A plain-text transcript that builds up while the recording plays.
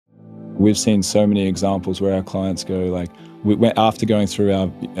We've seen so many examples where our clients go like, after going through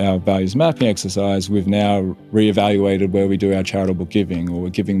our values mapping exercise, we've now reevaluated where we do our charitable giving, or we're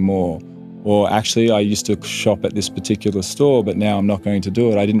giving more. Or actually, I used to shop at this particular store, but now I'm not going to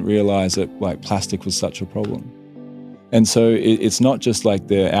do it. I didn't realize that like plastic was such a problem. And so it's not just like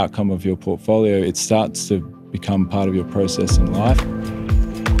the outcome of your portfolio, it starts to become part of your process in life.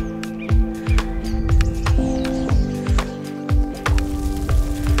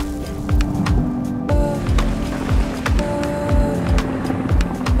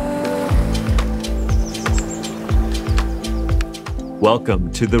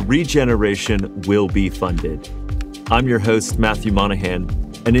 Welcome to the Regeneration Will Be Funded. I'm your host, Matthew Monahan,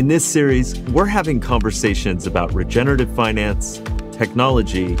 and in this series, we're having conversations about regenerative finance,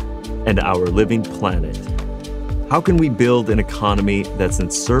 technology, and our living planet. How can we build an economy that's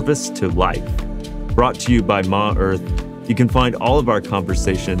in service to life? Brought to you by Ma Earth. You can find all of our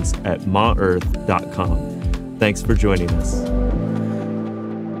conversations at maearth.com. Thanks for joining us.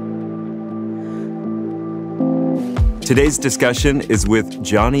 Today's discussion is with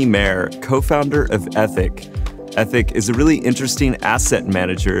Johny Mair, co-founder of Ethic. Ethic is a really interesting asset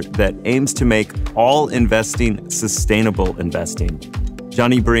manager that aims to make all investing sustainable investing.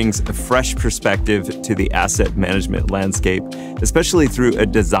 Johny brings a fresh perspective to the asset management landscape, especially through a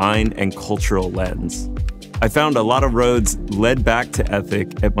design and cultural lens. I found a lot of roads led back to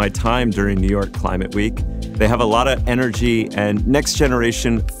Ethic at my time during New York Climate Week. They have a lot of energy and next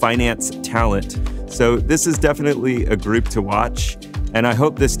generation finance talent. So this is definitely a group to watch, and I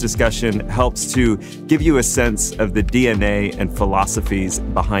hope this discussion helps to give you a sense of the DNA and philosophies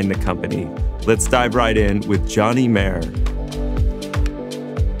behind the company. Let's dive right in with Johny Mair.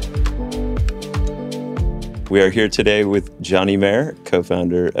 We are here today with Johny Mair,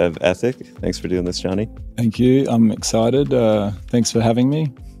 co-founder of Ethic. Thanks for doing this, Johny. Thank you. I'm excited. Thanks for having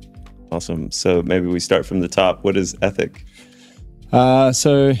me. Awesome. So maybe we start from the top. What is Ethic?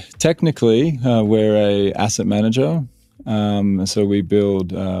 So technically, we're a asset manager. So we build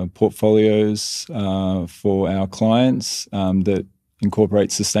portfolios for our clients that incorporate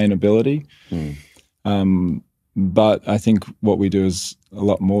sustainability. But I think what we do is a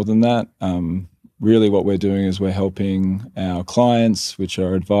lot more than that. Really what we're doing is we're helping our clients, which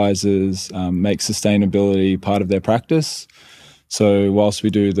are advisors, make sustainability part of their practice. So whilst we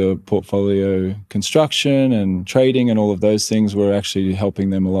do the portfolio construction and trading and all of those things, we're actually helping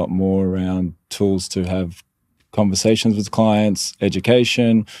them a lot more around tools to have conversations with clients,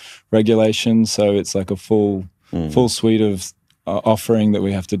 education, regulation. So it's like a full suite of offering that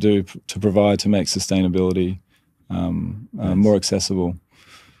we have to do to provide to make sustainability more accessible.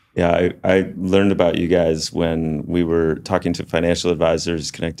 Yeah, I learned about you guys when we were talking to financial advisors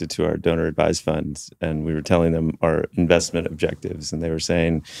connected to our donor advised funds, and we were telling them our investment objectives, and they were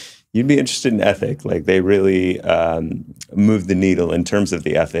saying, you'd be interested in Ethic. Like they really move the needle in terms of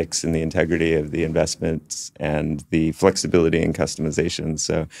the ethics and the integrity of the investments and the flexibility and customization.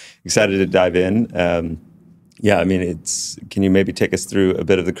 So excited to dive in. Yeah, I mean, can you maybe take us through a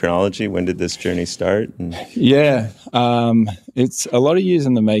bit of the chronology? When did this journey start? Yeah, it's a lot of years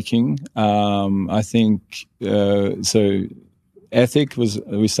in the making. I think, so Ethic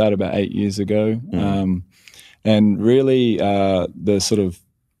we started about 8 years ago. And really the sort of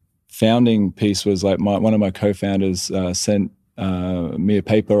founding piece was like one of my co-founders sent me a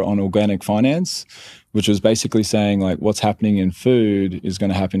paper on organic finance, which was basically saying like what's happening in food is going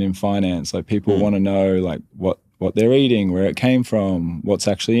to happen in finance. Like people want to know like what they're eating, where it came from, what's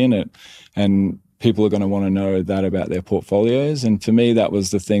actually in it. And people are going to want to know that about their portfolios. And for me, that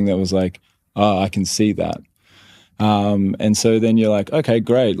was the thing that was like, oh, I can see that. And so then you're like, okay,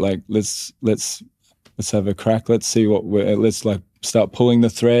 great. Like let's have a crack. Let's see let's like start pulling the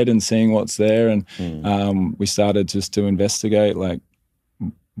thread and seeing what's there. And we started just to investigate like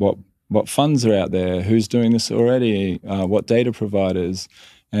what funds are out there, who's doing this already, what data providers.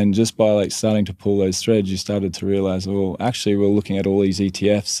 And just by like starting to pull those threads, you started to realize, well, actually we're looking at all these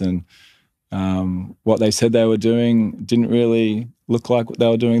ETFs and what they said they were doing didn't really look like they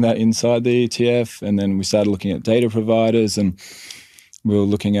were doing that inside the ETF. And then we started looking at data providers and we were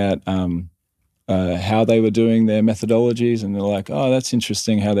looking at how they were doing their methodologies. And they're like, oh, that's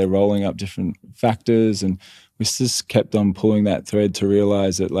interesting how they're rolling up different factors. And we just kept on pulling that thread to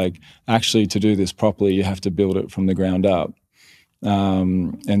realize that like actually to do this properly, you have to build it from the ground up.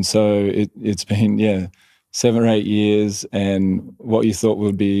 And so it's been, 7 or 8 years, and what you thought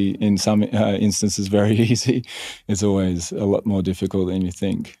would be in some instances very easy is always a lot more difficult than you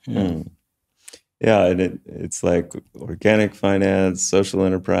think. Yeah, and it's like organic finance, social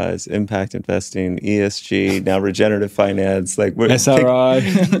enterprise, impact investing, ESG, now regenerative finance, like SRI.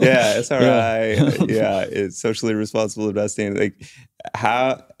 yeah, Yeah. SRI, yeah, it's socially responsible investing. Like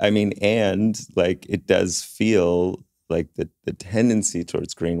and like it does feel like the tendency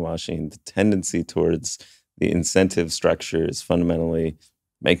towards greenwashing, the tendency towards the incentive structure is fundamentally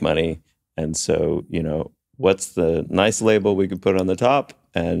make money. And so, what's the nice label we could put on the top?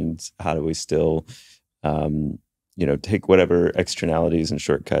 And how do we still, take whatever externalities and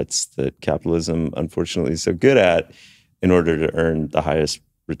shortcuts that capitalism, unfortunately, is so good at in order to earn the highest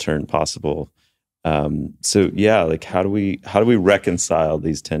return possible? So yeah, like how do we reconcile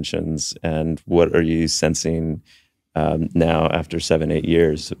these tensions? And what are you sensing now after 7-8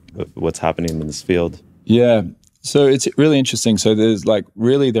 years? What's happening in this field? Yeah. So it's really interesting. So there's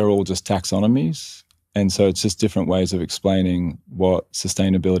they're all just taxonomies. And so it's just different ways of explaining what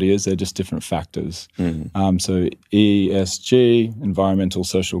sustainability is. They're just different factors. So ESG, environmental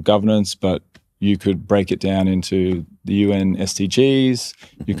social governance, but you could break it down into the UN SDGs.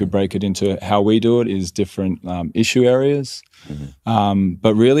 You could break it into how we do it is different issue areas.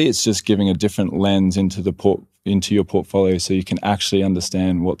 But really it's just giving a different lens into into your portfolio so you can actually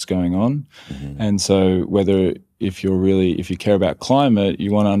understand what's going on. And so if you care about climate,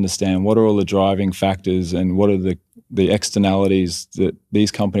 you want to understand what are all the driving factors and what are the externalities that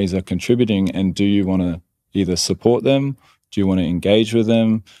these companies are contributing, and do you want to either support them? Do you want to engage with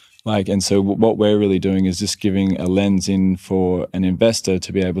them? And so what we're really doing is just giving a lens in for an investor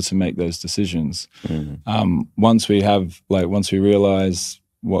to be able to make those decisions. Once we realize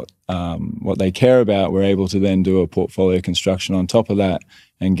what they care about, we're able to then do a portfolio construction on top of that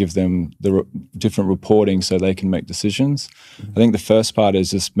and give them the different reporting so they can make decisions. I think the first part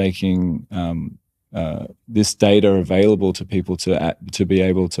is just making this data available to people to be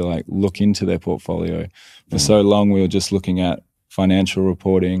able to look into their portfolio. For so long, we were just looking at financial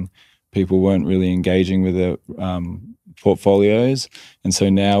reporting. People weren't really engaging with their portfolios. And so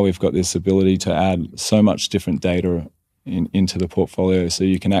now we've got this ability to add so much different data into the portfolio so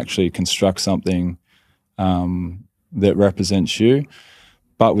you can actually construct something that represents you.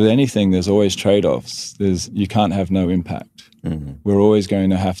 But with anything, there's always trade-offs. You can't have no impact. We're always going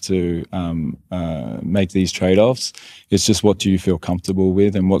to have to make these trade-offs. It's just what do you feel comfortable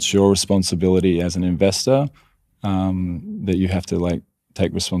with, and what's your responsibility as an investor that you have to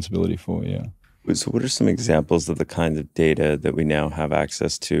take responsibility for. Yeah. So what are some examples of the kinds of data that we now have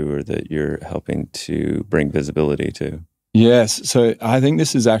access to, or that you're helping to bring visibility to? Yes. So I think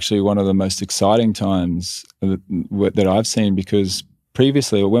this is actually one of the most exciting times that I've seen, because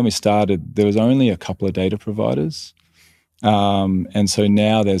previously, or when we started, there was only a couple of data providers. And so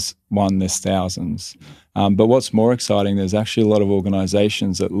now there's thousands. But what's more exciting, there's actually a lot of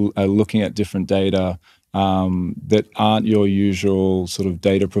organizations that are looking at different data that aren't your usual sort of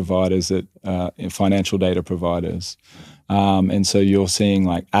data providers, financial data providers. And so you're seeing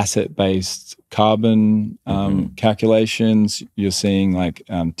asset-based carbon calculations. You're seeing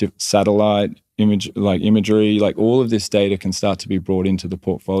satellite imagery. All of this data can start to be brought into the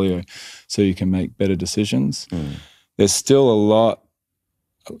portfolio, so you can make better decisions. There's still a lot,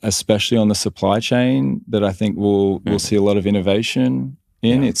 especially on the supply chain, that I think we'll see a lot of innovation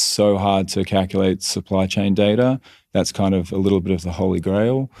in. It's so hard to calculate supply chain data. That's kind of a little bit of the holy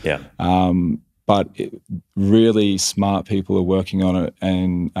grail. But really smart people are working on it,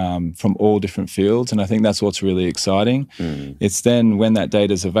 and from all different fields. And I think that's what's really exciting. It's then when that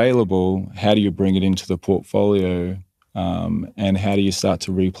data is available, how do you bring it into the portfolio, and how do you start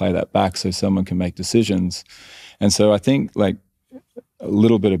to replay that back so someone can make decisions? And so I think a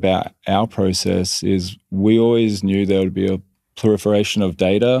little bit about our process is we always knew there would be a proliferation of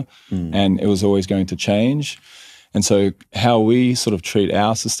data, and it was always going to change. And so how we sort of treat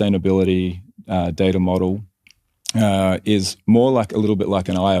our sustainability data model is more a little bit like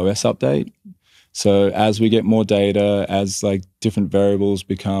an iOS update. So as we get more data, as different variables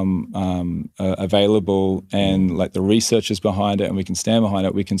become available, and the research is behind it, and we can stand behind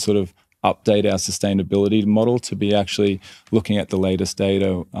it, we can sort of update our sustainability model to be actually looking at the latest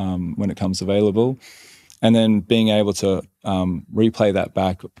data when it comes available, and then being able to replay that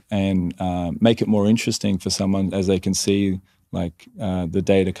back and make it more interesting for someone as they can see the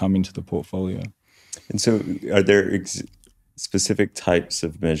data come into the portfolio. And so are there specific types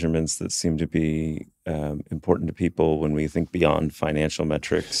of measurements that seem to be important to people when we think beyond financial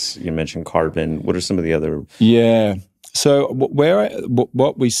metrics? You mentioned carbon. What are some of the other? Yeah. So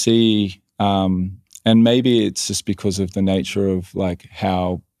what we see, and maybe it's just because of the nature of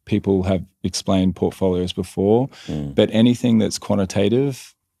how people have explained portfolios before, but anything that's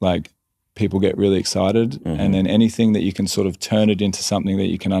quantitative, people get really excited, and then anything that you can sort of turn it into something that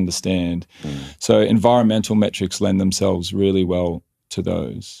you can understand. So environmental metrics lend themselves really well to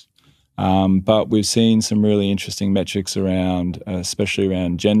those. But we've seen some really interesting metrics around, especially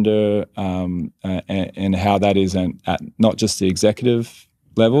around gender, and how that is at not just the executive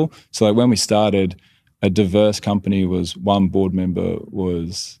level. So like when we started, a diverse company was one board member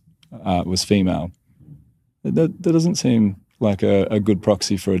was female. That doesn't seem like a good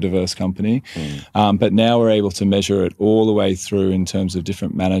proxy for a diverse company. But now we're able to measure it all the way through in terms of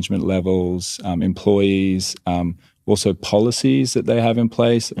different management levels, employees, also policies that they have in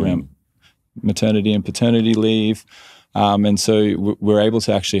place around maternity and paternity leave. And so we're able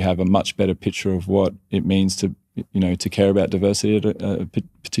to actually have a much better picture of what it means to, to care about diversity at a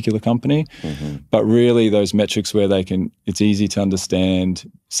particular company. But really those metrics where it's easy to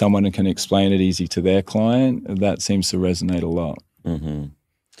understand, someone can explain it easy to their client, that seems to resonate a lot.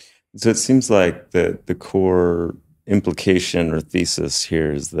 So it seems like the core implication or thesis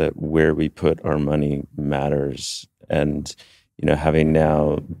here is that where we put our money matters. And, having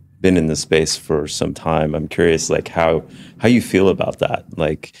now been in the space for some time, I'm curious, like how you feel about that,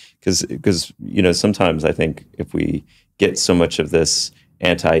 like because sometimes I think if we get so much of this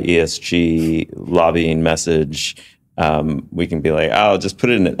anti-ESG lobbying message, we can be like, oh, just put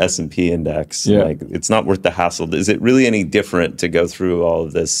it in an S&P index. Like it's not worth the hassle. Is it really any different to go through all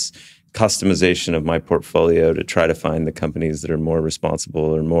of this customization of my portfolio to try to find the companies that are more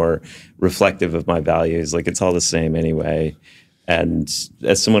responsible or more reflective of my values? Like it's all the same anyway. And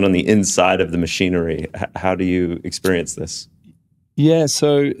as someone on the inside of the machinery, how do you experience this? Yeah,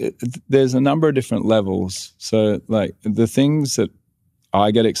 so there's a number of different levels. So like the things that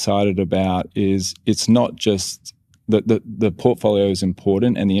I get excited about is it's not just the portfolio is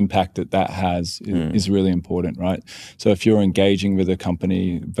important, and the impact that has is really important, right? So if you're engaging with a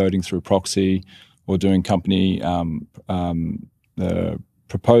company, voting through proxy or doing company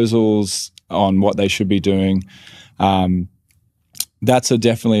proposals on what they should be doing, that's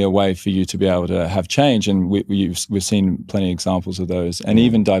definitely a way for you to be able to have change. And we've seen plenty of examples of those. And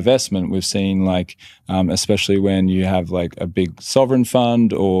even divestment, we've seen like, especially when you have like a big sovereign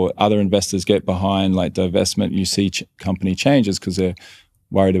fund or other investors get behind like divestment, you see company changes because they're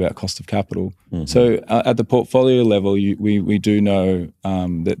worried about cost of capital. So at the portfolio level, we do know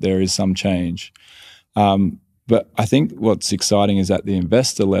that there is some change. But I think what's exciting is at the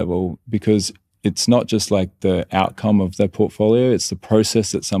investor level, because it's not just like the outcome of their portfolio, it's the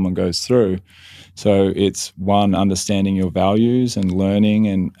process that someone goes through. So it's one, understanding your values and learning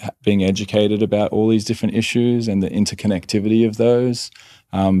and being educated about all these different issues and the interconnectivity of those,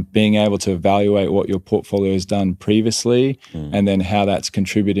 being able to evaluate what your portfolio has done previously and then how that's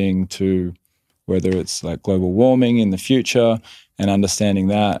contributing to whether it's like global warming in the future and understanding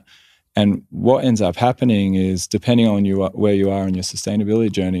that. And what ends up happening is, depending on where you are in your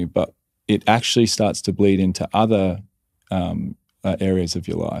sustainability journey, but it actually starts to bleed into other areas of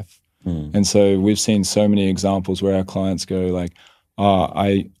your life. And so we've seen so many examples where our clients go like,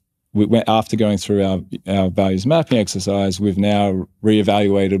 we went after going through our values mapping exercise, we've now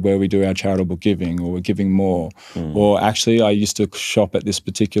reevaluated where we do our charitable giving, or we're giving more. Or actually, I used to shop at this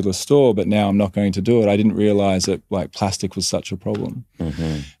particular store, but now I'm not going to do it. I didn't realize that like plastic was such a problem.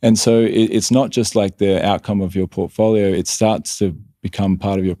 And so it's not just like the outcome of your portfolio, it starts to become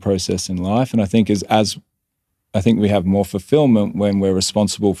part of your process in life. And I think I think we have more fulfillment when we're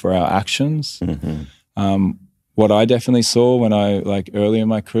responsible for our actions. What I definitely saw when early in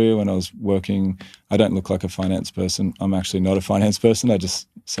my career when I was working, I don't look like a finance person. I'm actually not a finance person. I just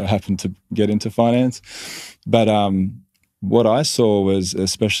so happened to get into finance. But what I saw was,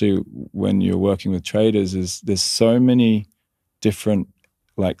 especially when you're working with traders, is there's so many different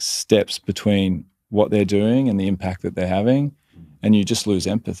like steps between what they're doing and the impact that they're having. And you just lose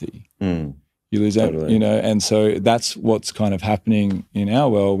empathy. You lose, totally. And so that's what's kind of happening in our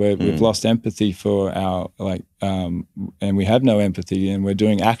world, where we've lost empathy for our and we have no empathy, and we're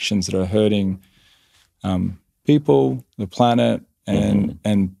doing actions that are hurting people, the planet,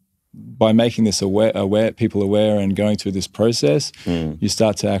 and by making this people aware and going through this process, you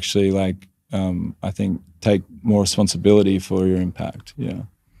start to actually I think take more responsibility for your impact.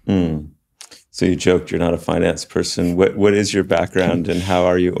 So you joked you're not a finance person. What is your background and how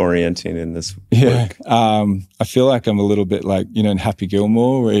are you orienting in this work? I feel like I'm a little bit like, in Happy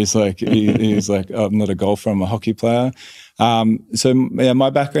Gilmore, where he's like, oh, I'm not a golfer, I'm a hockey player. My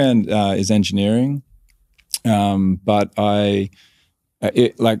background is engineering, but I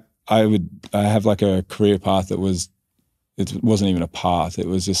have like a career path that was it wasn't even a path. It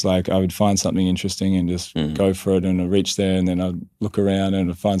was just like I would find something interesting and just go for it, and I'd reach there, and then I'd look around and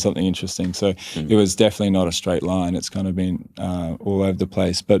I'd find something interesting. So it was definitely not a straight line. It's kind of been all over the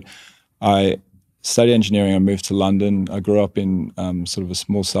place. But I studied engineering. I moved to London. I grew up in sort of a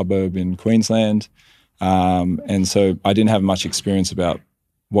small suburb in Queensland, and so I didn't have much experience about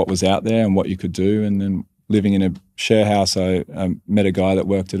what was out there and what you could do. And then living in a share house, I met a guy that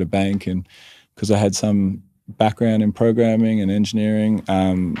worked at a bank, and because I had some background in programming and engineering,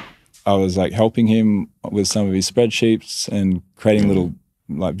 I was like helping him with some of his spreadsheets and creating little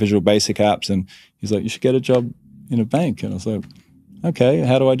like Visual Basic apps. And he's like, "You should get a job in a bank." And I was like, "Okay,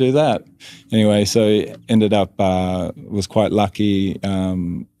 how do I do that?" Anyway, so ended up was quite lucky.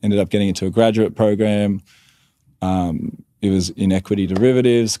 Ended up getting into a graduate program. It was in equity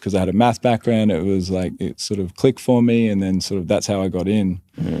derivatives because I had a math background. It was like it sort of clicked for me, and then sort of that's how I got in.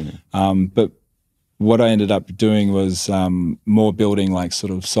 But what I ended up doing was more building like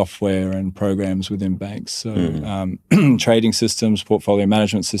sort of software and programs within banks. So trading systems, portfolio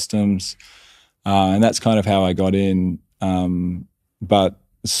management systems, and that's kind of how I got in. But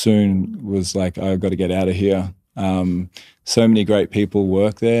soon was like, I got to get out of here. So many great people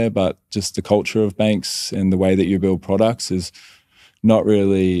work there, but just the culture of banks and the way that you build products is not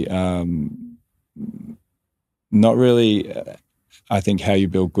really, I think, how you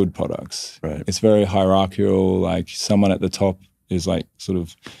build good products. Right. It's very hierarchical. Like someone at the top is like sort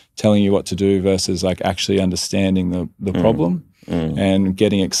of telling you what to do versus like actually understanding the problem and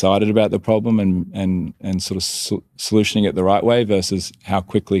getting excited about the problem and sort of solutioning it the right way versus how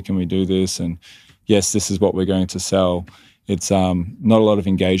quickly can we do this, and yes, this is what we're going to sell. It's not a lot of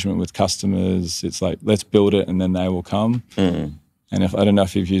engagement with customers. It's like, let's build it and then they will come. And I don't know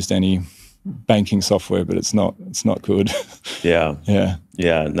if you've used any banking software, but it's not good. Yeah.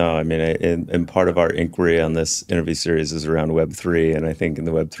 Yeah. No, I mean, and part of our inquiry on this interview series is around Web3, and I think in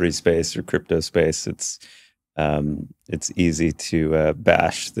the Web3 space or crypto space, it's easy to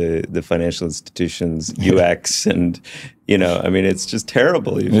bash the financial institutions UX, and I mean, it's just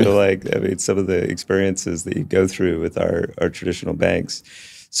terrible. You feel like, I mean, some of the experiences that you go through with our traditional banks.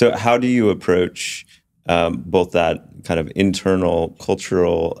 So how do you approach both that kind of internal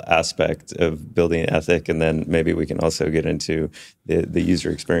cultural aspect of building ethic, and then maybe we can also get into the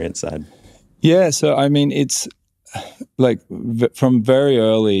user experience side? Yeah, so I mean, it's like from very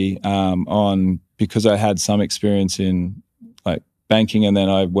early on, because I had some experience in like banking, and then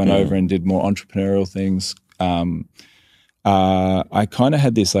I went over and did more entrepreneurial things. I kind of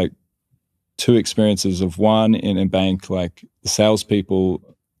had this like two experiences of one in a bank, like the salespeople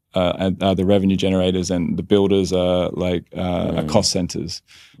are the revenue generators, and the builders are like cost centers.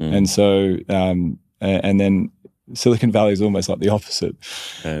 And so, and then Silicon Valley is almost like the opposite.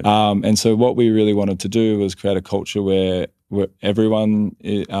 Right. And so what we really wanted to do was create a culture where everyone,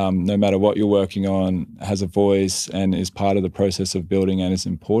 no matter what you're working on, has a voice and is part of the process of building and is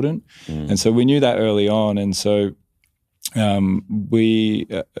important. And so we knew that early on. And so what we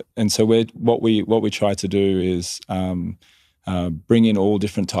try to do is bring in all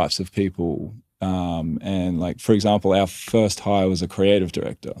different types of people. And like, for example, our first hire was a creative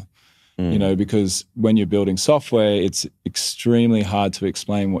director. Because when you're building software, it's extremely hard to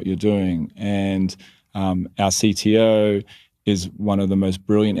explain what you're doing. And our CTO is one of the most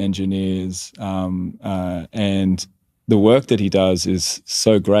brilliant engineers, and the work that he does is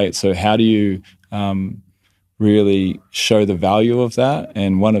so great. So how do you really show the value of that?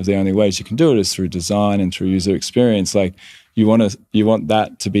 And one of the only ways you can do it is through design and through user experience. Like you want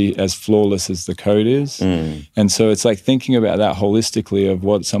that to be as flawless as the code is. And so it's like thinking about that holistically of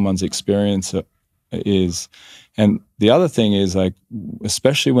what someone's experience is. And the other thing is, like,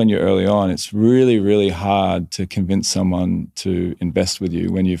 especially when you're early on, it's really, really hard to convince someone to invest with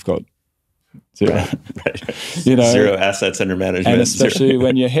you when you've got zero, zero assets under management, and especially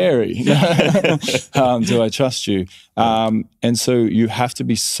when you're hairy. Do I trust you? And so you have to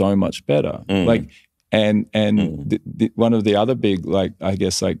be so much better. Like, and one of the other big, like, I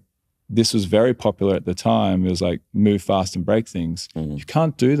guess, like, this was very popular at the time. It was like move fast and break things. You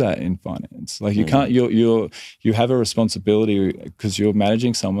can't do that in finance. Like you can't. You have a responsibility because you're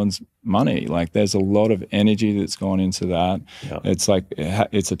managing someone's money. Like there's a lot of energy that's gone into that. It's like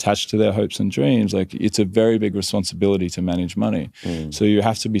it's attached to their hopes and dreams. Like it's a very big responsibility to manage money. So you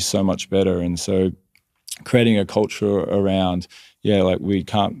have to be so much better. And so creating a culture around, like we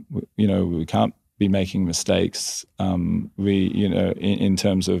can't be making mistakes. In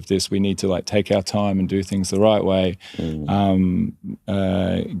terms of this, we need to like take our time and do things the right way.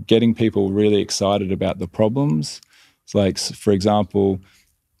 Getting people really excited about the problems. It's like, for example,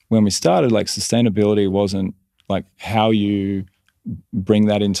 when we started, like sustainability wasn't like how you bring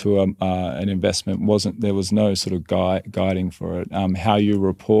that into an investment there was no sort of guiding for it. How you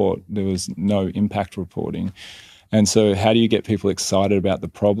report, there was no impact reporting. And so how do you get people excited about the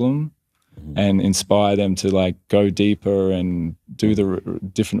problem and inspire them to like go deeper and do the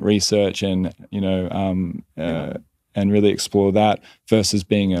different research and, and really explore that versus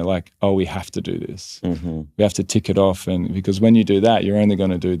being like, oh, we have to do this. We have to tick it off. And because when you do that, you're only going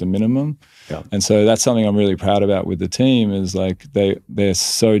to do the minimum. Yeah. And so that's something I'm really proud about with the team is like they're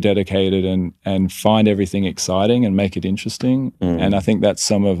so dedicated and find everything exciting and make it interesting. And I think that's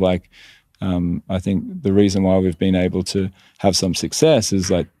some of like, I think the reason why we've been able to have some success is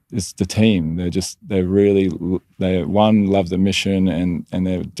like, it's the team. They love the mission and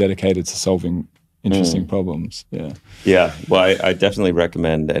they're dedicated to solving interesting problems. Yeah. Yeah. Well, I definitely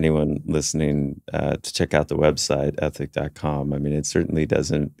recommend anyone listening to check out the website, ethic.com. I mean, it certainly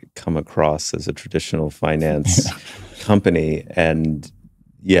doesn't come across as a traditional finance company. And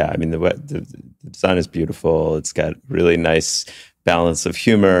yeah, I mean, the design is beautiful. It's got really nice balance of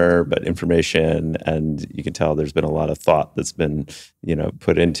humor, but information, and you can tell there's been a lot of thought that's been,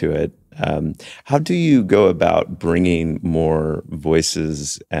 put into it. How do you go about bringing more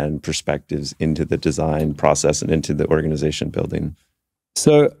voices and perspectives into the design process and into the organization building?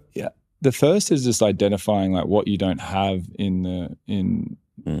 So, yeah, the first is just identifying like what you don't have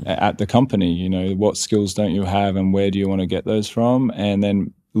at the company. What skills don't you have, and where do you want to get those from, and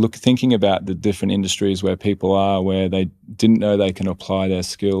then thinking about the different industries where people are, where they didn't know they can apply their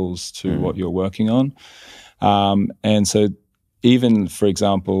skills to what you're working on. And so even, for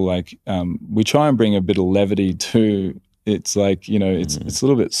example, like we try and bring a bit of levity to it's like, it's a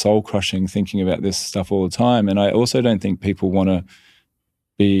little bit soul crushing thinking about this stuff all the time. And I also don't think people want to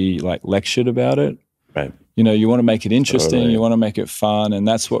be like lectured about it. Right. You want to make it interesting, you want to make it fun, and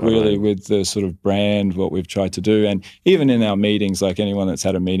that's what really with the sort of brand, what we've tried to do. And even in our meetings, like anyone that's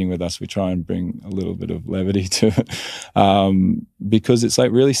had a meeting with us, we try and bring a little bit of levity to it because it's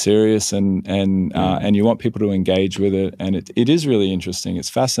like really serious and you want people to engage with it. And it is really interesting. It's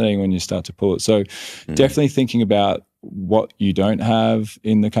fascinating when you start to pull it. So definitely thinking about what you don't have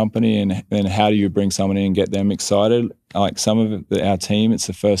in the company and then how do you bring someone in and get them excited. Like some of our team, it's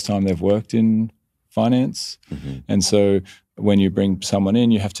the first time they've worked in finance. And so when you bring someone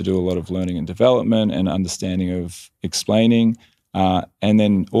in, you have to do a lot of learning and development and understanding of explaining. And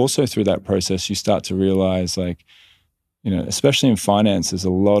then also through that process, you start to realize like, especially in finance, there's a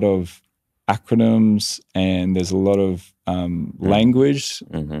lot of acronyms and there's a lot of language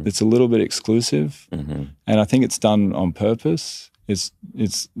that's a little bit exclusive. And I think it's done on purpose. It's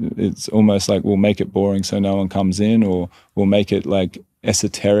almost like we'll make it boring so no one comes in, or we'll make it like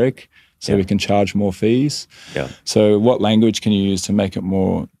esoteric so we can charge more fees. Yeah. So what language can you use to make it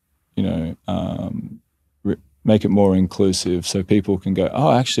more, make it more inclusive so people can go,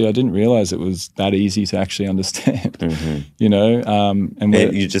 oh, actually, I didn't realize it was that easy to actually understand, And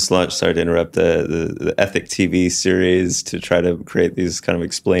you just launched, sorry to interrupt, the Ethic TV series to try to create these kind of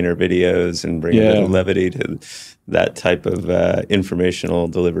explainer videos and bring a bit of levity to that type of informational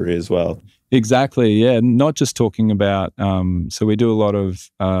delivery as well. Exactly, yeah. Not just talking about, so we do a lot of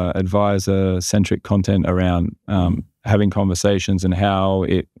advisor-centric content around having conversations and how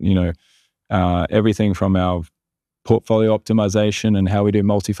it, everything from our portfolio optimization and how we do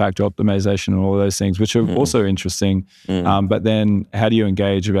multi-factor optimization and all of those things, which are also interesting. But then how do you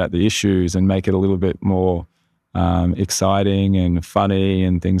engage about the issues and make it a little bit more exciting and funny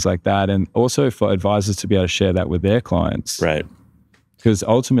and things like that. And also for advisors to be able to share that with their clients. Right. Because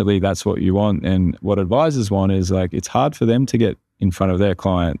ultimately that's what you want. And what advisors want is like, it's hard for them to get in front of their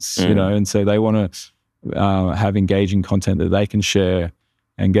clients, and so they want to have engaging content that they can share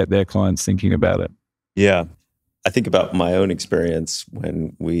and get their clients thinking about it. Yeah. I think about my own experience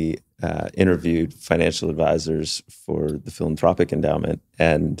when we interviewed financial advisors for the Philanthropic Endowment.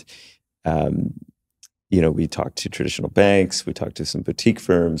 And, we talked to traditional banks, we talked to some boutique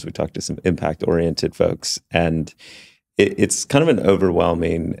firms, we talked to some impact-oriented folks. And it's kind of an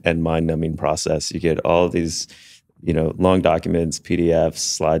overwhelming and mind-numbing process. You get all of these, long documents, PDFs,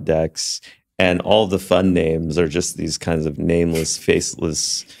 slide decks, and all the fun names are just these kinds of nameless,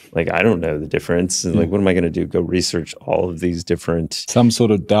 faceless, like, I don't know the difference. And like, what am I going to do? Go research all of these different... Some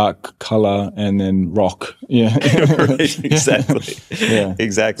sort of dark color and then rock. Yeah. Right, exactly. Yeah.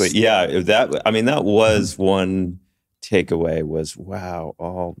 Exactly. Yeah. That was one takeaway was, wow,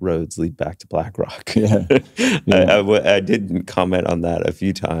 all roads lead back to BlackRock. Yeah. I did comment on that a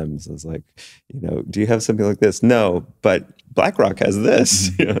few times. I was like, do you have something like this? No, but BlackRock has this.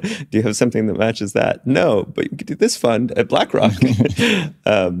 Do you have something that matches that? No, but you could do this fund at BlackRock.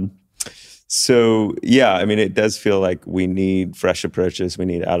 So, yeah, I mean, it does feel like we need fresh approaches. We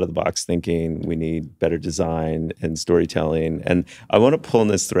need out-of-the-box thinking. We need better design and storytelling. And I want to pull in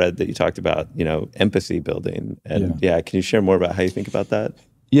this thread that you talked about, empathy building. And can you share more about how you think about that?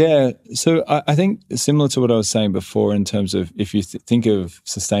 Yeah, so I think similar to what I was saying before in terms of if you think of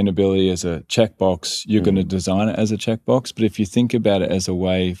sustainability as a checkbox, you're going to design it as a checkbox. But if you think about it as a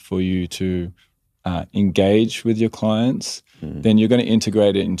way for you to engage with your clients, then you're going to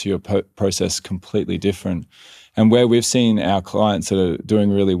integrate it into your process completely different. And where we've seen our clients that are doing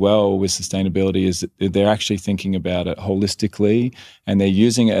really well with sustainability is that they're actually thinking about it holistically, and they're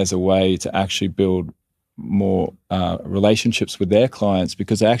using it as a way to actually build more relationships with their clients,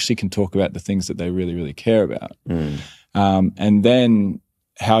 because they actually can talk about the things that they really, really care about. And then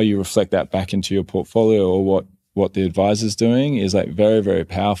how you reflect that back into your portfolio or what the advisor's doing is like very, very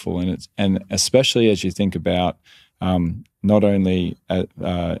powerful. And especially as you think about not only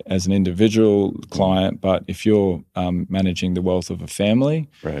as an individual client, but if you're managing the wealth of a family,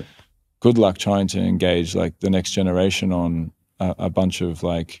 right? Good luck trying to engage like the next generation on a bunch of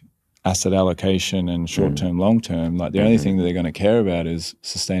like asset allocation and short-term, long-term. Like the only thing that they're going to care about is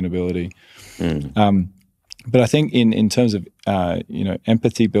sustainability. But I think in terms of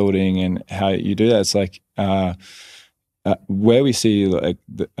empathy building and how you do that, it's like where we see like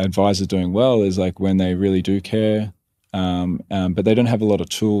the advisors doing well is like when they really do care, but they don't have a lot of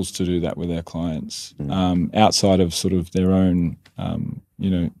tools to do that with their clients outside of sort of their own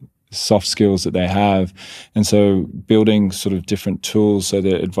soft skills that they have. And so building sort of different tools so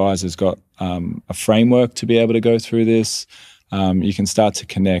that advisors got a framework to be able to go through this, you can start to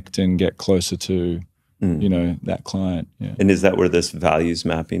connect and get closer to that client. Yeah. And is that where this values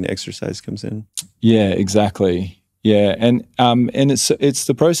mapping exercise comes in? Yeah, exactly. Yeah, and it's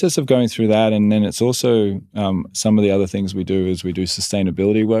the process of going through that, and then it's also some of the other things we do is we do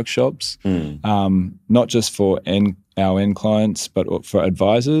sustainability workshops, not just for our end clients, but for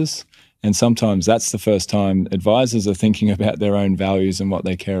advisors. And sometimes that's the first time advisors are thinking about their own values and what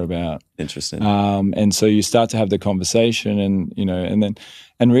they care about. Interesting. And so you start to have the conversation,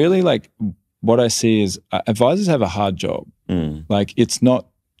 and really like what I see is advisors have a hard job. Like it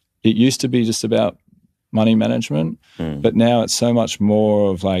used to be just about money management, but now it's so much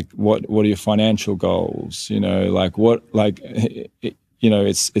more of like what are your financial goals? It's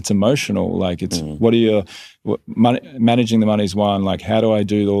emotional. Like it's managing the money is one. Like how do I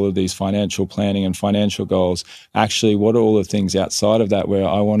do all of these financial planning and financial goals? Actually, what are all the things outside of that where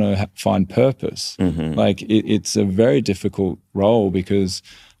I want to find purpose? Like it's a very difficult role because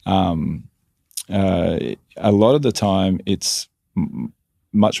a lot of the time it's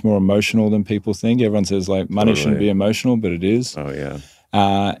much more emotional than people think. Everyone says like money shouldn't be emotional, but it is. Oh yeah.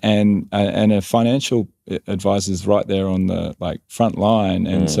 And a financial advisor is right there on the like front line,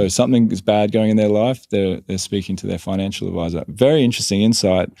 and so something is bad going in their life, they're speaking to their financial advisor. Very interesting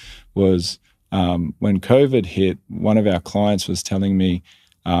insight was when COVID hit, one of our clients was telling me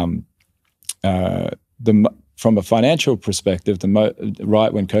from a financial perspective,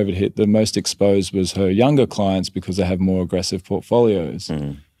 right when COVID hit, the most exposed was her younger clients because they have more aggressive portfolios.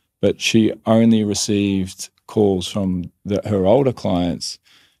 But she only received calls from her older clients,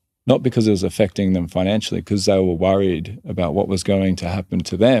 not because it was affecting them financially, because they were worried about what was going to happen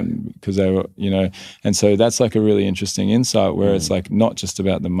to them, because they were, and so that's like a really interesting insight where it's like not just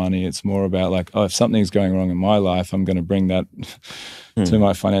about the money, it's more about like, oh, if something's going wrong in my life, I'm going to bring that to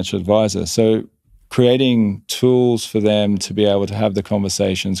my financial advisor. So creating tools for them to be able to have the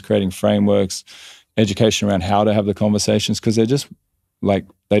conversations, creating frameworks, education around how to have the conversations, because they're just like,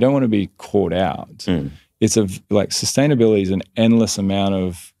 they don't want to be caught out. It's sustainability is an endless amount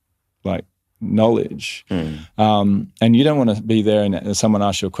of like knowledge. And you don't want to be there and someone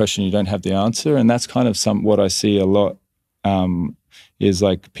asks you a question, you don't have the answer. And that's kind of what I see a lot is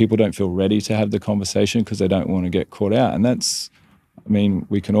like people don't feel ready to have the conversation because they don't want to get caught out. And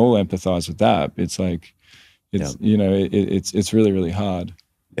we can all empathize with that. It's like, it's really, really hard.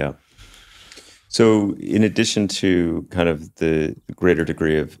 Yeah. So in addition to kind of the greater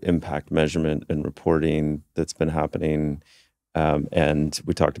degree of impact measurement and reporting that's been happening, and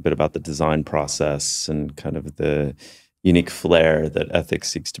we talked a bit about the design process and kind of the unique flair that ethics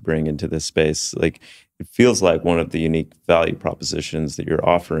seeks to bring into this space, like it feels like one of the unique value propositions that you're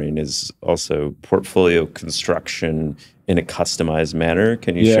offering is also portfolio construction in a customized manner.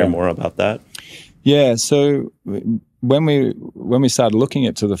 Can you share more about that? Yeah. So when we started looking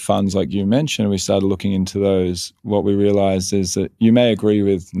into the funds, like you mentioned, we started looking into those. What we realized is that you may agree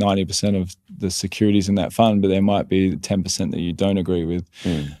with 90% of the securities in that fund, but there might be 10% that you don't agree with.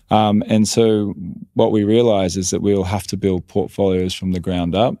 And so what we realized is that we'll have to build portfolios from the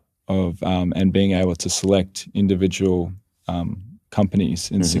ground up and being able to select individual companies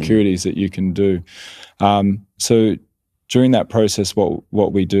and securities that you can do. So during that process,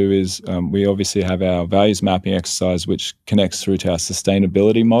 what we do is we obviously have our values mapping exercise, which connects through to our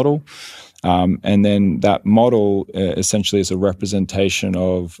sustainability model. And then that model essentially is a representation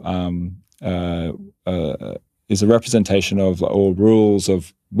of or rules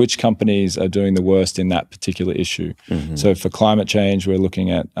of which companies are doing the worst in that particular issue. So for climate change, we're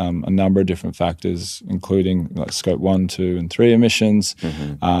looking at a number of different factors, including like scope 1, 2, and 3 emissions,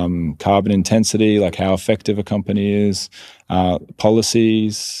 carbon intensity, like how effective a company is,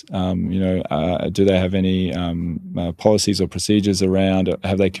 policies, do they have any policies or procedures around,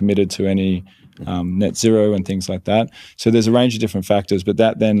 have they committed to any net zero and things like that. So there's a range of different factors, but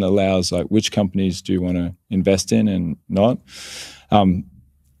that then allows like which companies do you want to invest in and not.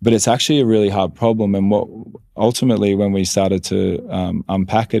 But it's actually a really hard problem. And what ultimately, when we started to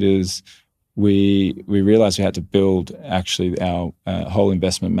unpack it, is we realized we had to build actually our whole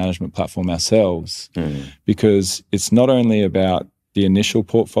investment management platform ourselves, because it's not only about the initial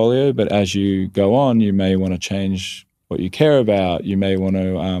portfolio, but as you go on, you may want to change what you care about. You may want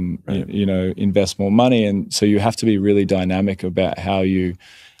to, invest more money. And so you have to be really dynamic about how you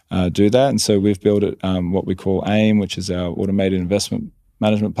do that. And so we've built it, what we call AIM, which is our automated investment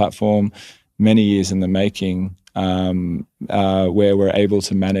management platform, many years in the making, where we're able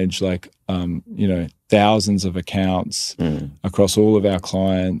to manage thousands of accounts across all of our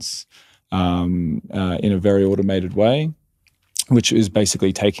clients in a very automated way, which is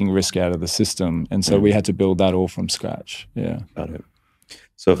basically taking risk out of the system. And so we had to build that all from scratch. Yeah. Got it.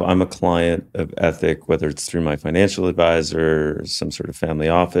 So if I'm a client of Ethic, whether it's through my financial advisor, some sort of family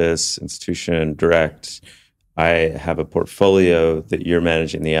office, institution, direct, I have a portfolio that you're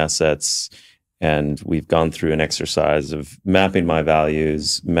managing the assets, and we've gone through an exercise of mapping my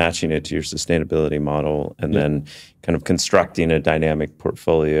values, matching it to your sustainability model, and then kind of constructing a dynamic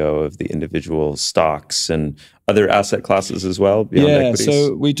portfolio of the individual stocks and other asset classes as well beyond equities.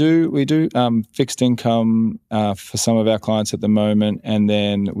 So we do fixed income for some of our clients at the moment, and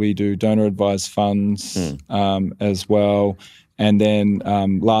then we do donor advised funds as well. And then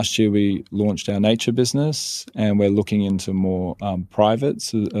last year we launched our nature business, and we're looking into more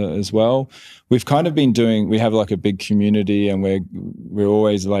privates as well. We've kind of been we have like a big community, and we're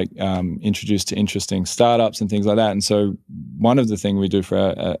always like introduced to interesting startups and things like that. And so one of the things we do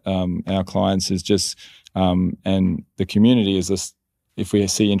for our clients is just, and the community is this, if we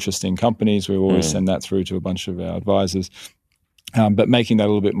see interesting companies, we always send that through to a bunch of our advisors. But making that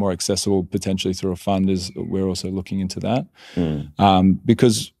a little bit more accessible, potentially through a fund, we're also looking into that.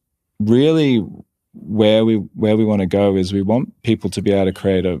 Because really, where we want to go is we want people to be able to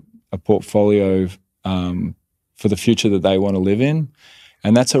create a portfolio for the future that they want to live in,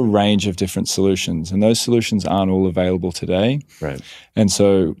 and that's a range of different solutions. And those solutions aren't all available today. Right. And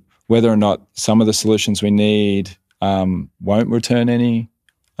so whether or not some of the solutions we need won't return any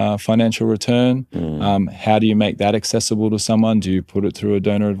financial return. How do you make that accessible to someone? Do you put it through a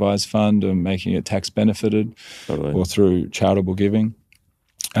donor advised fund and making it tax benefited, or through charitable giving?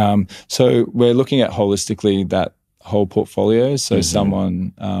 So we're looking at holistically that whole portfolio, so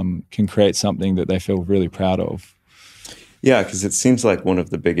someone can create something that they feel really proud of. Yeah, because it seems like one of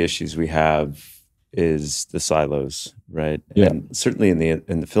the big issues we have is the silos, right? Yeah. And certainly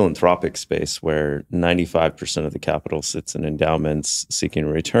in the philanthropic space, where 95% of the capital sits in endowments seeking a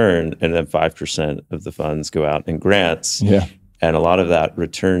return, and then 5% of the funds go out in grants. Yeah. And a lot of that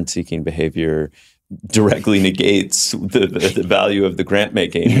return-seeking behavior directly negates the value of the grant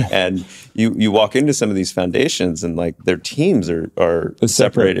making. Yeah. And you walk into some of these foundations, and like their teams are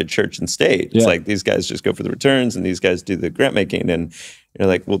separated, church and state. It's like these guys just go for the returns, and these guys do the grant making. And you're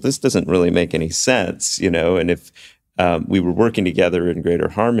like, well, this doesn't really make any sense, And if we were working together in greater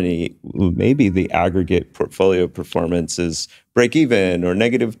harmony, maybe the aggregate portfolio performance is break even, or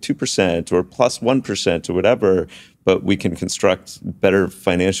 -2%, or +1%, or whatever. But we can construct better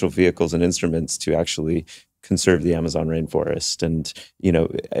financial vehicles and instruments to actually conserve the Amazon rainforest and,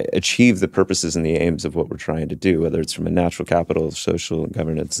 achieve the purposes and the aims of what we're trying to do, whether it's from a natural capital, social, and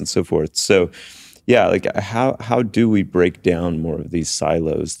governance, and so forth. So, yeah, like how do we break down more of these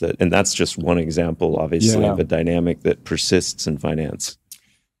silos? And that's just one example, obviously, of a dynamic that persists in finance.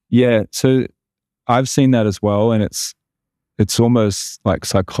 Yeah, so I've seen that as well, and it's almost like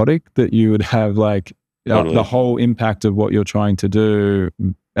psychotic that you would have like the whole impact of what you're trying to do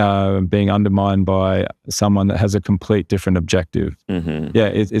being undermined by someone that has a complete different objective. Yeah,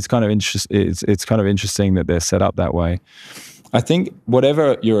 it's kind of it's kind of interesting that they're set up that way. I think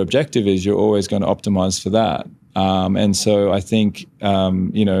whatever your objective is, you're always going to optimize for that. And so I think,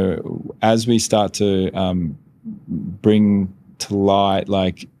 as we start to bring to light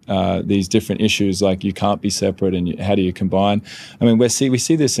these different issues, like you can't be separate and how do you combine? I mean, we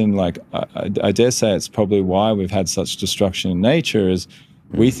see this in I dare say it's probably why we've had such destruction in nature is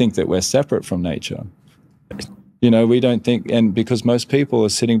we think that we're separate from nature. We don't think, and because most people are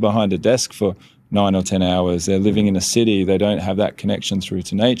sitting behind a desk for 9 or 10 hours, they're living in a city, they don't have that connection through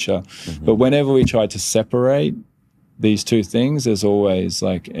to nature. But whenever we try to separate these two things, there's always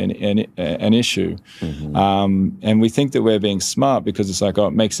an issue. And we think that we're being smart because it's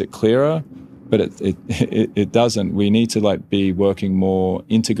it makes it clearer, but it doesn't. We need to be working more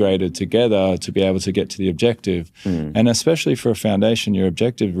integrated together to be able to get to the objective. And especially for a foundation, your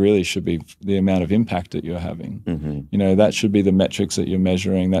objective really should be the amount of impact that you're having. That should be the metrics that you're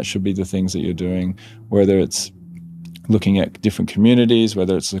measuring. That should be the things that you're doing, whether it's looking at different communities,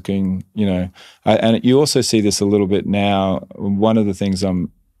 whether it's looking, and you also see this a little bit now. One of the things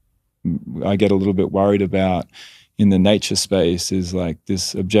I get a little bit worried about in the nature space is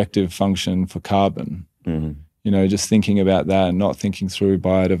this objective function for carbon. Just thinking about that and not thinking through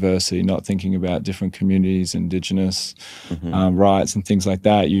biodiversity, not thinking about different communities, indigenous rights and things like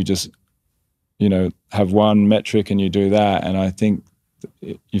that. You just, have one metric and you do that. And I think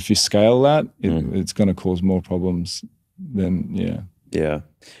if you scale that, it's going to cause more problems than, Yeah.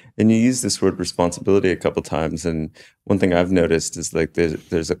 And you use this word responsibility a couple times. And one thing I've noticed is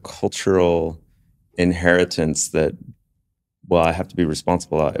there's a cultural inheritance that, I have to be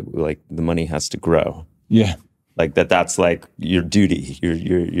responsible. The money has to grow. Yeah. That's your duty.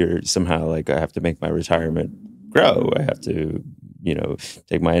 You're somehow I have to make my retirement grow. I have to,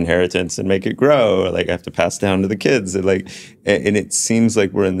 take my inheritance and make it grow. I have to pass down to the kids. And it seems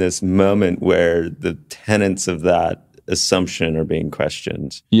like we're in this moment where the tenets of that assumption are being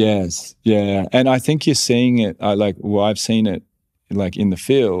questioned. Yes. Yeah. And I think you're seeing it, I've seen it in the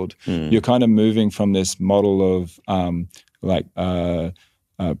field. You're kind of moving from this model of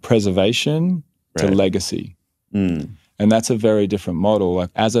preservation to legacy. And that's a very different model.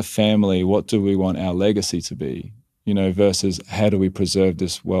 As a family, what do we want our legacy to be? Versus how do we preserve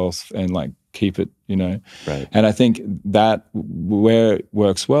this wealth and keep it, Right. And I think that where it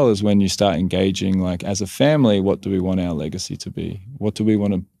works well is when you start engaging, as a family, what do we want our legacy to be? What do we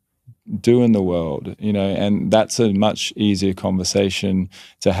want to do in the world? And that's a much easier conversation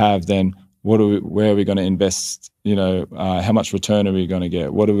to have than where are we going to invest? How much return are we going to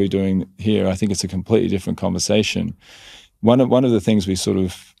get? What are we doing here? I think it's a completely different conversation. One of the things we sort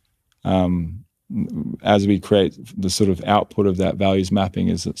of as we create the sort of output of that values mapping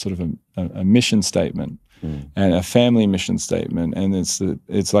is sort of a mission statement and a family mission statement. And it's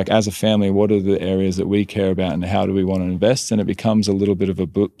as a family, what are the areas that we care about and how do we want to invest? And it becomes a little bit of a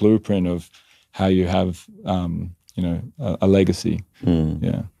blueprint of how you have, a legacy.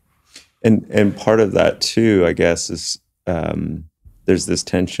 Yeah. And part of that too, I guess, is there's this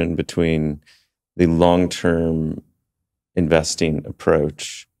tension between the long-term investing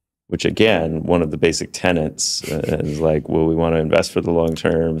approach, which again, one of the basic tenets is we want to invest for the long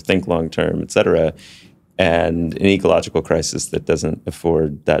term, think long term, et cetera, and an ecological crisis that doesn't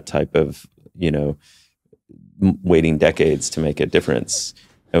afford that type of, waiting decades to make a difference.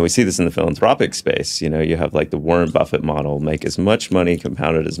 And we see this in the philanthropic space. You have the Warren Buffett model, make as much money,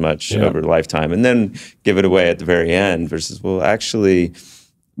 compound it as much over a lifetime, and then give it away at the very end versus, actually,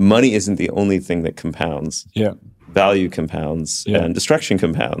 money isn't the only thing that compounds. Yeah. Value compounds and destruction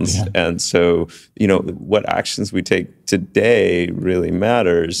compounds. Yeah. And so, what actions we take today really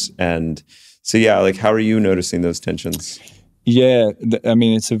matters. And so, how are you noticing those tensions? Yeah.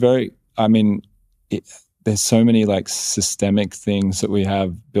 It's there's so many systemic things that we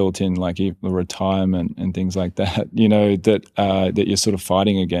have built in, even retirement and things like that, that you're sort of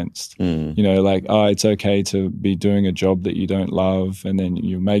fighting against. It's okay to be doing a job that you don't love, and then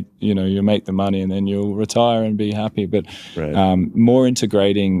you make the money, and then you'll retire and be happy. But more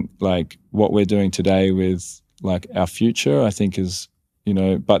integrating what we're doing today with our future, I think is,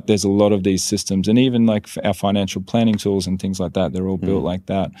 but there's a lot of these systems, and even our financial planning tools and things like that, they're all built like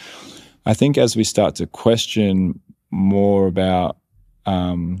that. I think as we start to question more about,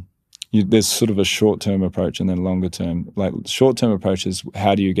 there's sort of a short-term approach and then longer-term. Short-term approach is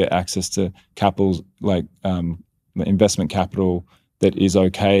how do you get access to capital, investment capital that is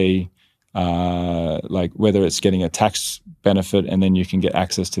okay, whether it's getting a tax benefit and then you can get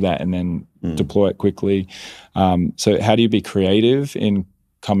access to that and then deploy it quickly. So how do you be creative in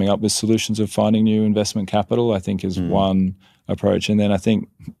coming up with solutions of finding new investment capital, I think is one approach. And then I think,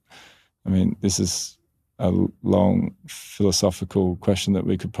 this is a long philosophical question that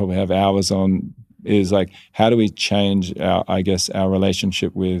we could probably have hours on, is like, how do we change our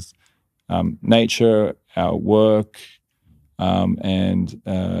relationship with nature, our work, and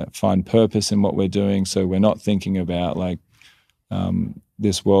find purpose in what we're doing, so we're not thinking about like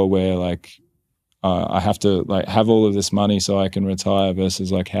this world where like I have to like have all of this money so I can retire,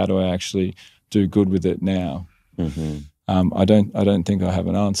 versus like, how do I actually do good with it now? I don't think I have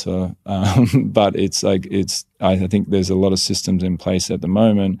an answer, but it's like I think there's a lot of systems in place at the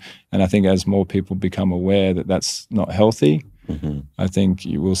moment, and I think as more people become aware that that's not healthy, I think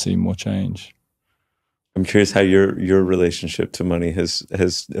you will see more change. I'm curious how your relationship to money has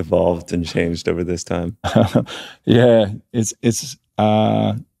evolved and changed over this time. Yeah, it's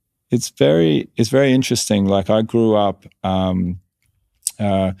very interesting. Like I grew up.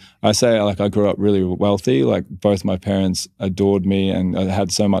 I say like I grew up really wealthy. Like both my parents adored me and I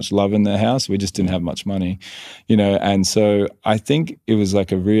had so much love in their house. We just didn't have much money, you know. And so I think it was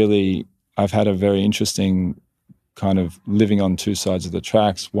like I've had a very interesting kind of living on two sides of the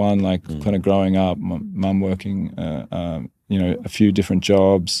tracks. One, like kind of growing up, mum working, you know, a few different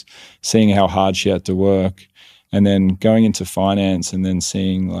jobs, seeing how hard she had to work, and then going into finance and then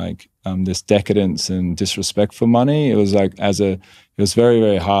seeing like this decadence and disrespect for money. It was like it was very,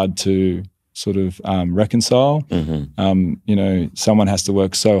 very hard to sort of reconcile. You know, someone has to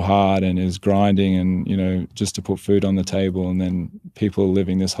work so hard and is grinding and, you know, just to put food on the table, and then people are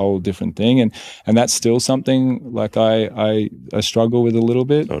living this whole different thing. And that's still something like I struggle with a little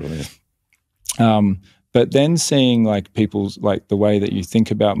bit. Totally. But then seeing like people's, like the way that you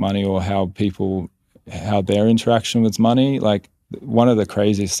think about money, or how their interaction with money, like one of the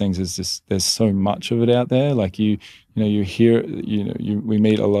craziest things is just there's so much of it out there. Like you hear, we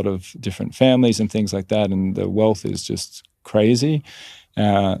meet a lot of different families and things like that, and the wealth is just crazy.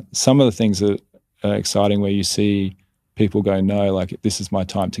 Some of the things that are exciting, where you see people go, no, like this is my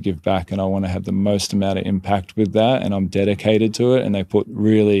time to give back, and I want to have the most amount of impact with that, and I'm dedicated to it, and they put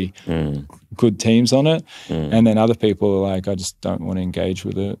really good teams on it. And then other people are like, I just don't want to engage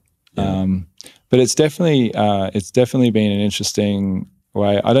with it. But it's definitely been an interesting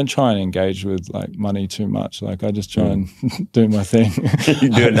way. I don't try and engage with like money too much. Like I just try and do my thing. You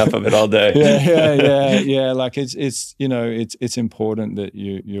do enough of it all day. Yeah. Like it's you know, it's important that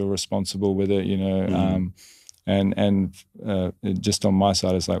you're responsible with it, you know. And just on my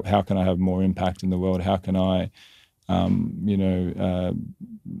side, it's like, how can I have more impact in the world? How can I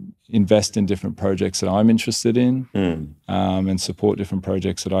invest in different projects that I'm interested in, and support different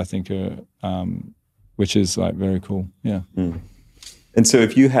projects that I think are, which is like very cool. Yeah. And so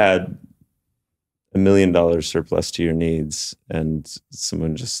if you had $1 million surplus to your needs, and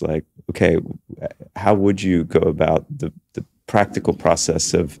someone just like, okay, how would you go about the practical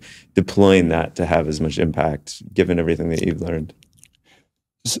process of deploying that to have as much impact, given everything that you've learned?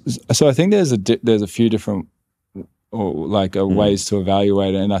 So I think there's a few different ways to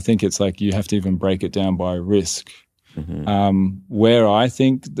evaluate it, and I think it's like you have to even break it down by risk. Where I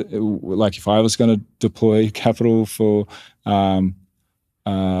think like if I was going to deploy capital for like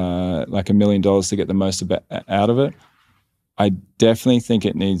 $1 million to get the most out of it, I definitely think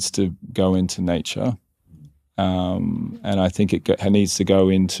it needs to go into nature. And I think it needs to go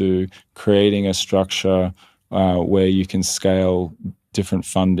into creating a structure where you can scale different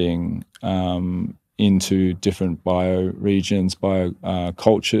funding into different bioregions,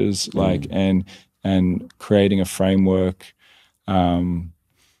 cultures, like and creating a framework to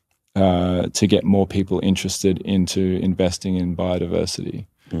get more people interested into investing in biodiversity.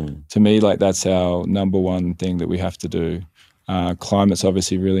 To me, like that's our number one thing that we have to do. Climate's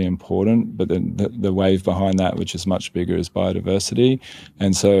obviously really important, but then the wave behind that, which is much bigger, is biodiversity.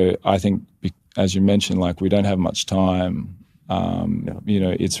 And so I think, as you mentioned, like we don't have much time. You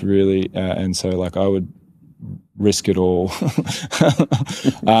know, it's really, and so like I would risk it all.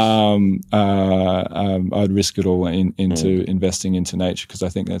 I'd risk it all into investing into nature, because I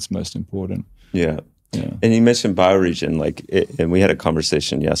think that's most important. Yeah. And you mentioned bioregion, and we had a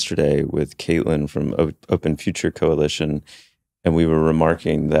conversation yesterday with Caitlin from Open Future Coalition, and we were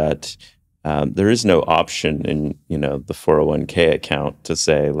remarking that there is no option in, you know, the 401k account to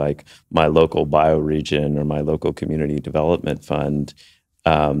say like my local bioregion or my local community development fund.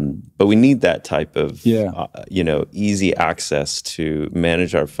 But we need that type of, you know, easy access to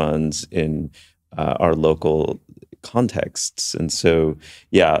manage our funds in our local contexts. And so,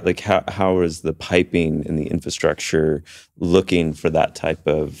 like how is the piping and the infrastructure looking for that type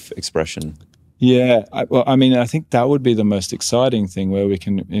of expression? Yeah, I mean, I think that would be the most exciting thing, where we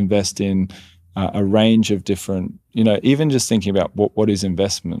can invest in a range of different, you know, even just thinking about what is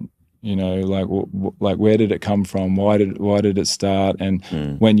investment. You know, like where did it come from? Why did it start? And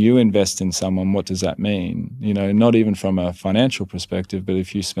when you invest in someone, what does that mean? You know, not even from a financial perspective, but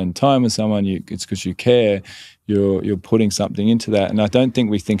if you spend time with someone, it's because you care. You're putting something into that. And I don't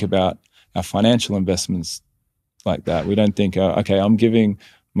think we think about our financial investments like that. We don't think, okay, I'm giving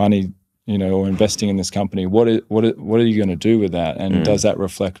money, you know, or investing in this company. What are you going to do with that? And does that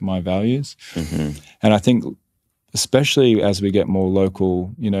reflect my values? And I think, especially as we get more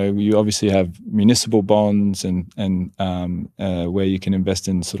local, you know, you obviously have municipal bonds and where you can invest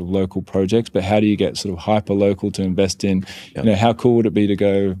in sort of local projects, but how do you get sort of hyper local to invest in? You know, how cool would it be to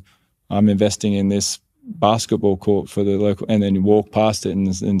go, I'm investing in this basketball court for the local, and then you walk past it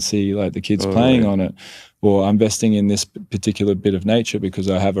and see like the kids playing on it, or I'm investing in this particular bit of nature because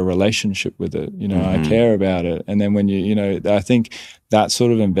I have a relationship with it, you know, I care about it. And then when you know, I think that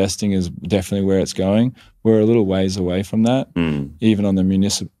sort of investing is definitely where it's going. We're a little ways away from that. Even on the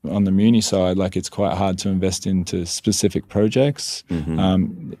muni side, like it's quite hard to invest into specific projects.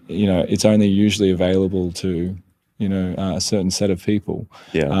 You know, it's only usually available to, you know, a certain set of people.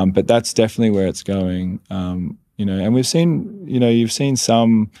 But that's definitely where it's going. You know, and we've seen, you know, you've seen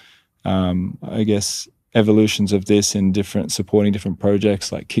some, I guess, evolutions of this in supporting different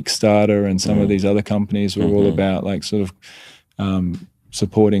projects like Kickstarter and some of these other companies were all about like sort of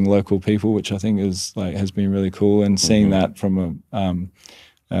supporting local people, which I think is like has been really cool. And seeing that from a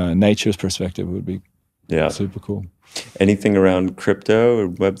nature's perspective would be super cool. Anything around crypto or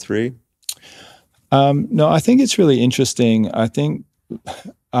Web3? No, I think it's really interesting. I think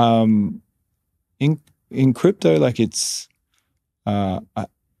in crypto, like it's,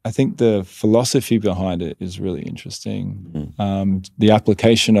 I think the philosophy behind it is really interesting. The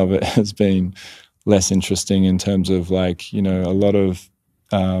application of it has been less interesting in terms of like, you know, a lot of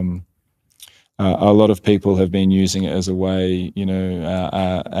people have been using it as a way, you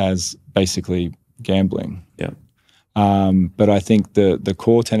know, as basically gambling. But I think the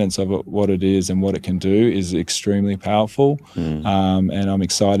core tenets of it, what it is and what it can do, is extremely powerful. And I'm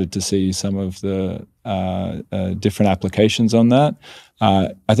excited to see some of the different applications on that.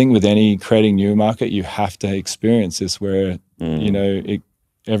 I think with any creating new market, you have to experience this where, you know,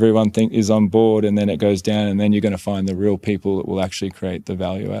 everyone is on board and then it goes down, and then you're going to find the real people that will actually create the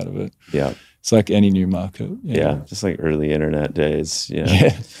value out of it. It's like any new market. Just like early internet days.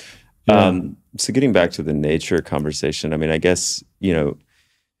 So getting back to the nature conversation, I mean, I guess, you know,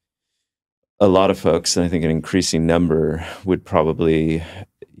 a lot of folks, and I think an increasing number, would probably,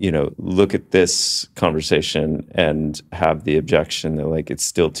 you know, look at this conversation and have the objection that like it's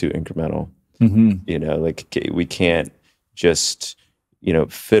still too incremental. You know, like we can't just, you know,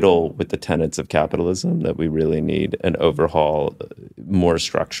 fiddle with the tenets of capitalism, that we really need an overhaul more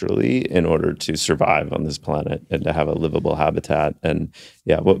structurally in order to survive on this planet and to have a livable habitat. And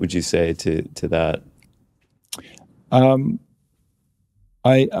what would you say to that?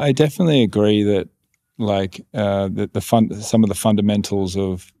 I definitely agree that like some of the fundamentals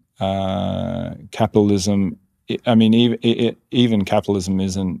of capitalism, I mean, even capitalism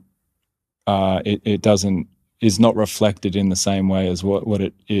isn't, is not reflected in the same way as what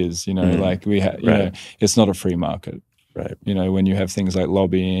it is, you know, like we have, you know, it's not a free market, you know, when you have things like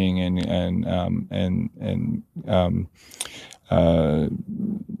lobbying and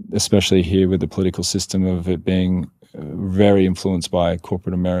especially here with the political system of it being very influenced by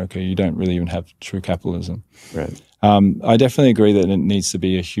corporate America, you don't really even have true capitalism. I definitely agree that it needs to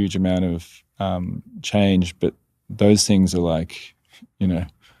be a huge amount of change, but those things are like, you know,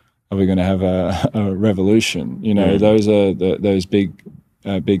 are we going to have a revolution? You know, those are those big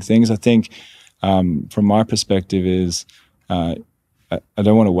things. I think from my perspective is I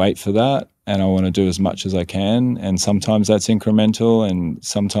don't want to wait for that, and I want to do as much as I can. And sometimes that's incremental, and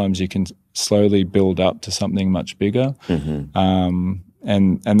sometimes you can slowly build up to something much bigger.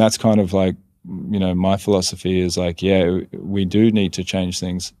 And that's kind of like, you know, my philosophy is like, we do need to change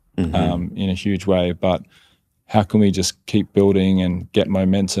things in a huge way, but how can we just keep building and get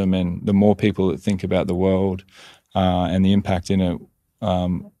momentum? And the more people that think about the world and the impact in it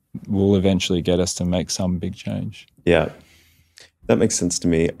will eventually get us to make some big change. That makes sense to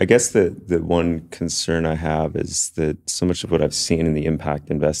me. I guess the one concern I have is that so much of what I've seen in the impact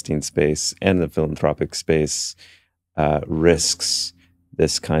investing space and the philanthropic space risks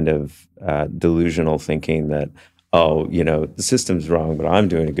this kind of delusional thinking that, oh, you know, the system's wrong, but I'm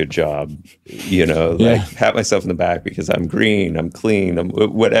doing a good job, you know, like pat myself in the back because I'm green, I'm clean, I'm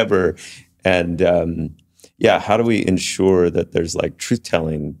whatever. And how do we ensure that there's like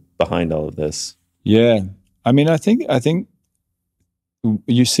truth-telling behind all of this? I mean, I think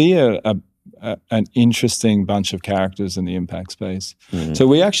you see a an interesting bunch of characters in the impact space. So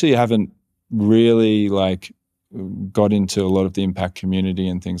we actually haven't really like got into a lot of the impact community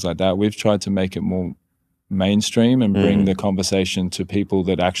and things like that. We've tried to make it more mainstream and bring the conversation to people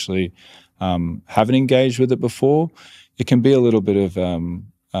that actually haven't engaged with it before. It can be a little bit of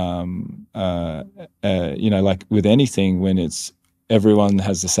like with anything, when it's everyone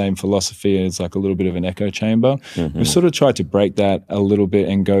has the same philosophy, it's like a little bit of an echo chamber. We've sort of tried to break that a little bit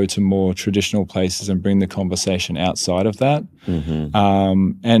and go to more traditional places and bring the conversation outside of that.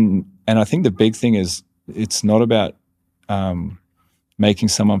 And I think the big thing is it's not about making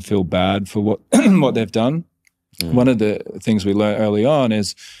someone feel bad for what what they've done. One of the things we learned early on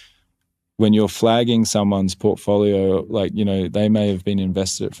is when you're flagging someone's portfolio, like, you know, they may have been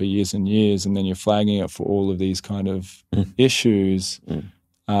invested for years and years, and then you're flagging it for all of these kind of issues.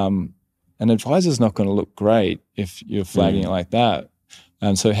 An advisor's not going to look great if you're flagging it like that.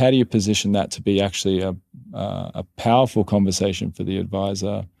 And so how do you position that to be actually a powerful conversation for the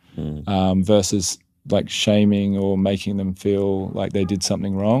advisor versus like shaming or making them feel like they did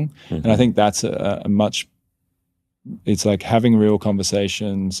something wrong? And I think that's a much, it's like having real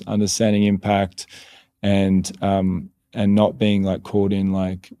conversations, understanding impact, and not being like caught in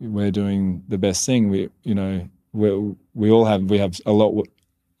like we're doing the best thing. We have a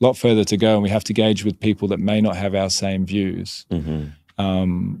lot further to go, and we have to engage with people that may not have our same views.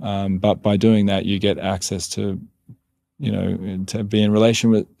 But by doing that, you get access to, you know, to be in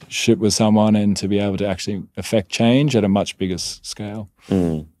relationship with someone and to be able to actually affect change at a much bigger scale.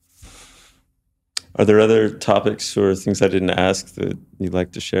 Are there other topics or things I didn't ask that you'd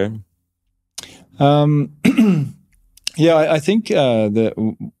like to share? Yeah, I think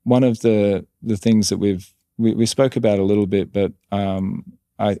that one of the things that we spoke about a little bit, but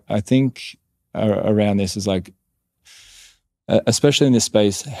I think around this is like, especially in this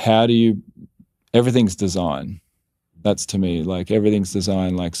space, how do you, everything's design. That's to me, like everything's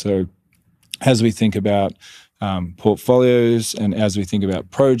design. Like, so as we think about portfolios and as we think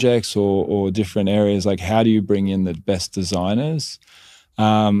about projects or different areas, like how do you bring in the best designers?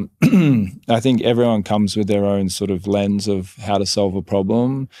 I think everyone comes with their own sort of lens of how to solve a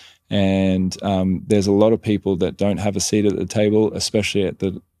problem. And there's a lot of people that don't have a seat at the table, especially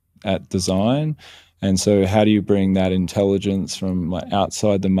at design. And so how do you bring that intelligence from like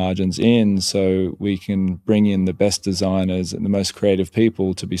outside the margins in, so we can bring in the best designers and the most creative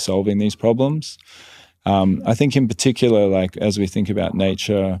people to be solving these problems? I think in particular, like as we think about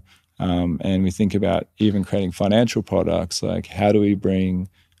nature and we think about even creating financial products, like how do we bring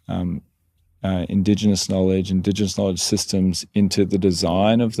indigenous knowledge systems into the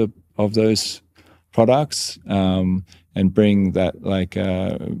design of those products, and bring that like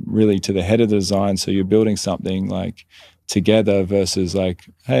really to the head of the design, so you're building something like together versus like,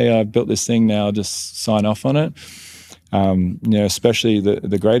 hey, I've built this thing now, just sign off on it. You know, especially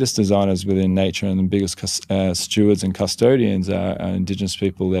the greatest designers within nature and the biggest stewards and custodians are indigenous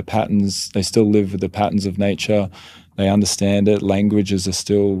people. Their patterns, they still live with the patterns of nature. They understand it. Languages are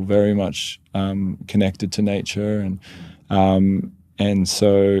still very much connected to nature, and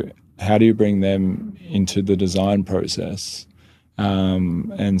so how do you bring them into the design process?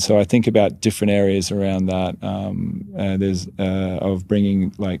 And so I think about different areas around that. There's of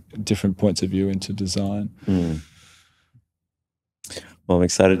bringing like different points of view into design. Well, I'm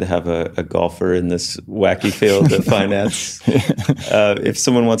excited to have a golfer in this wacky field of finance. If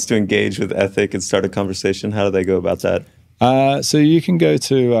someone wants to engage with Ethic and start a conversation, how do they go about that? So you can go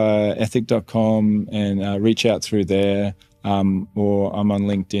to ethic.com and reach out through there, or I'm on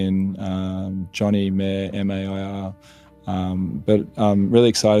LinkedIn, Johny Mair, M-A-I-R. But I'm really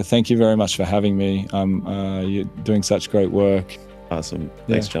excited. Thank you very much for having me. You're doing such great work. Awesome.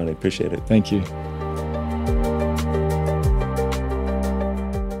 Thanks, Johny. Appreciate it. Thank you.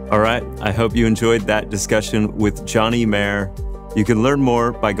 All right. I hope you enjoyed that discussion with Johny Mair. You can learn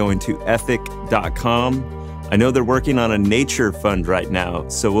more by going to ethic.com. I know they're working on a nature fund right now,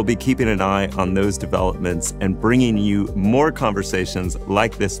 so we'll be keeping an eye on those developments and bringing you more conversations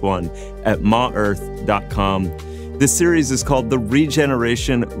like this one at maearth.com. This series is called The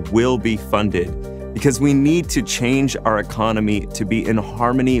Regeneration Will Be Funded, because we need to change our economy to be in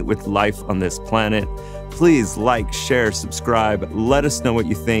harmony with life on this planet. Please like, share, subscribe. Let us know what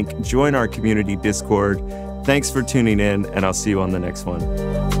you think. Join our community Discord. Thanks for tuning in, and I'll see you on the next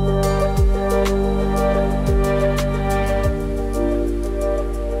one.